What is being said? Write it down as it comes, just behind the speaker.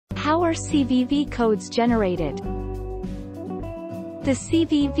How are CVV codes generated? The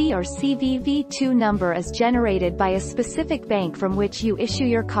CVV or CVV2 number is generated by a specific bank from which you issue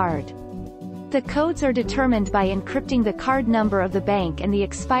your card. The codes are determined by encrypting the card number of the bank and the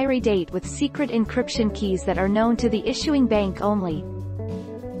expiry date with secret encryption keys that are known to the issuing bank only.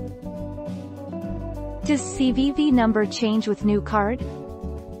 Does CVV number change with new card?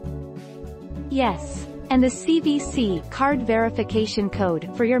 Yes. And the CVC card verification code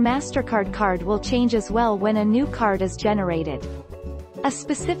for your MasterCard card will change as well when a new card is generated. A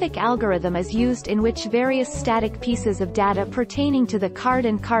specific algorithm is used in which various static pieces of data pertaining to the card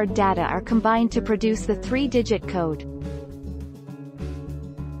and card data are combined to produce the 3-digit code.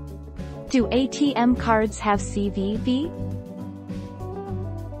 Do ATM cards have CVV?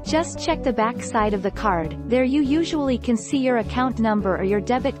 Just check the back side of the card. There you usually can see your account number or your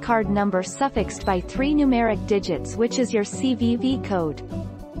debit card number suffixed by 3 numeric digits, which is your CVV code.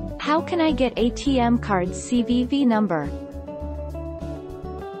 How can I get ATM card's CVV number?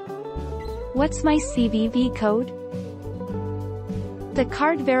 What's my CVV code? The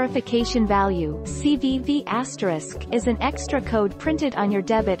card verification value, CVV asterisk, is an extra code printed on your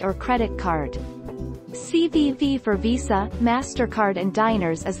debit or credit card. CVV for Visa, MasterCard and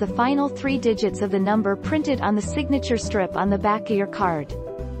Diners is the final 3 digits of the number printed on the signature strip on the back of your card.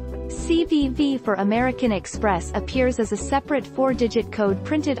 CVV for American Express appears as a separate 4-digit code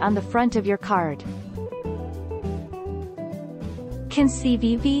printed on the front of your card. Can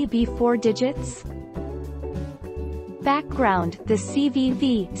CVV be 4 digits? Background: the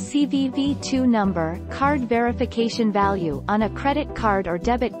CVV/CVV2 number, card verification value, on a credit card or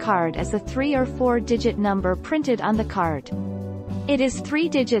debit card is a 3 or 4-digit number printed on the card. It is 3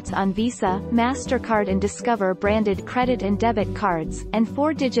 digits on Visa, MasterCard and Discover branded credit and debit cards, and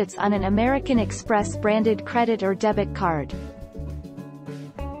 4 digits on an American Express branded credit or debit card.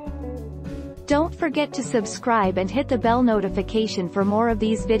 Don't forget to subscribe and hit the bell notification for more of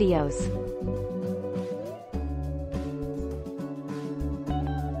these videos.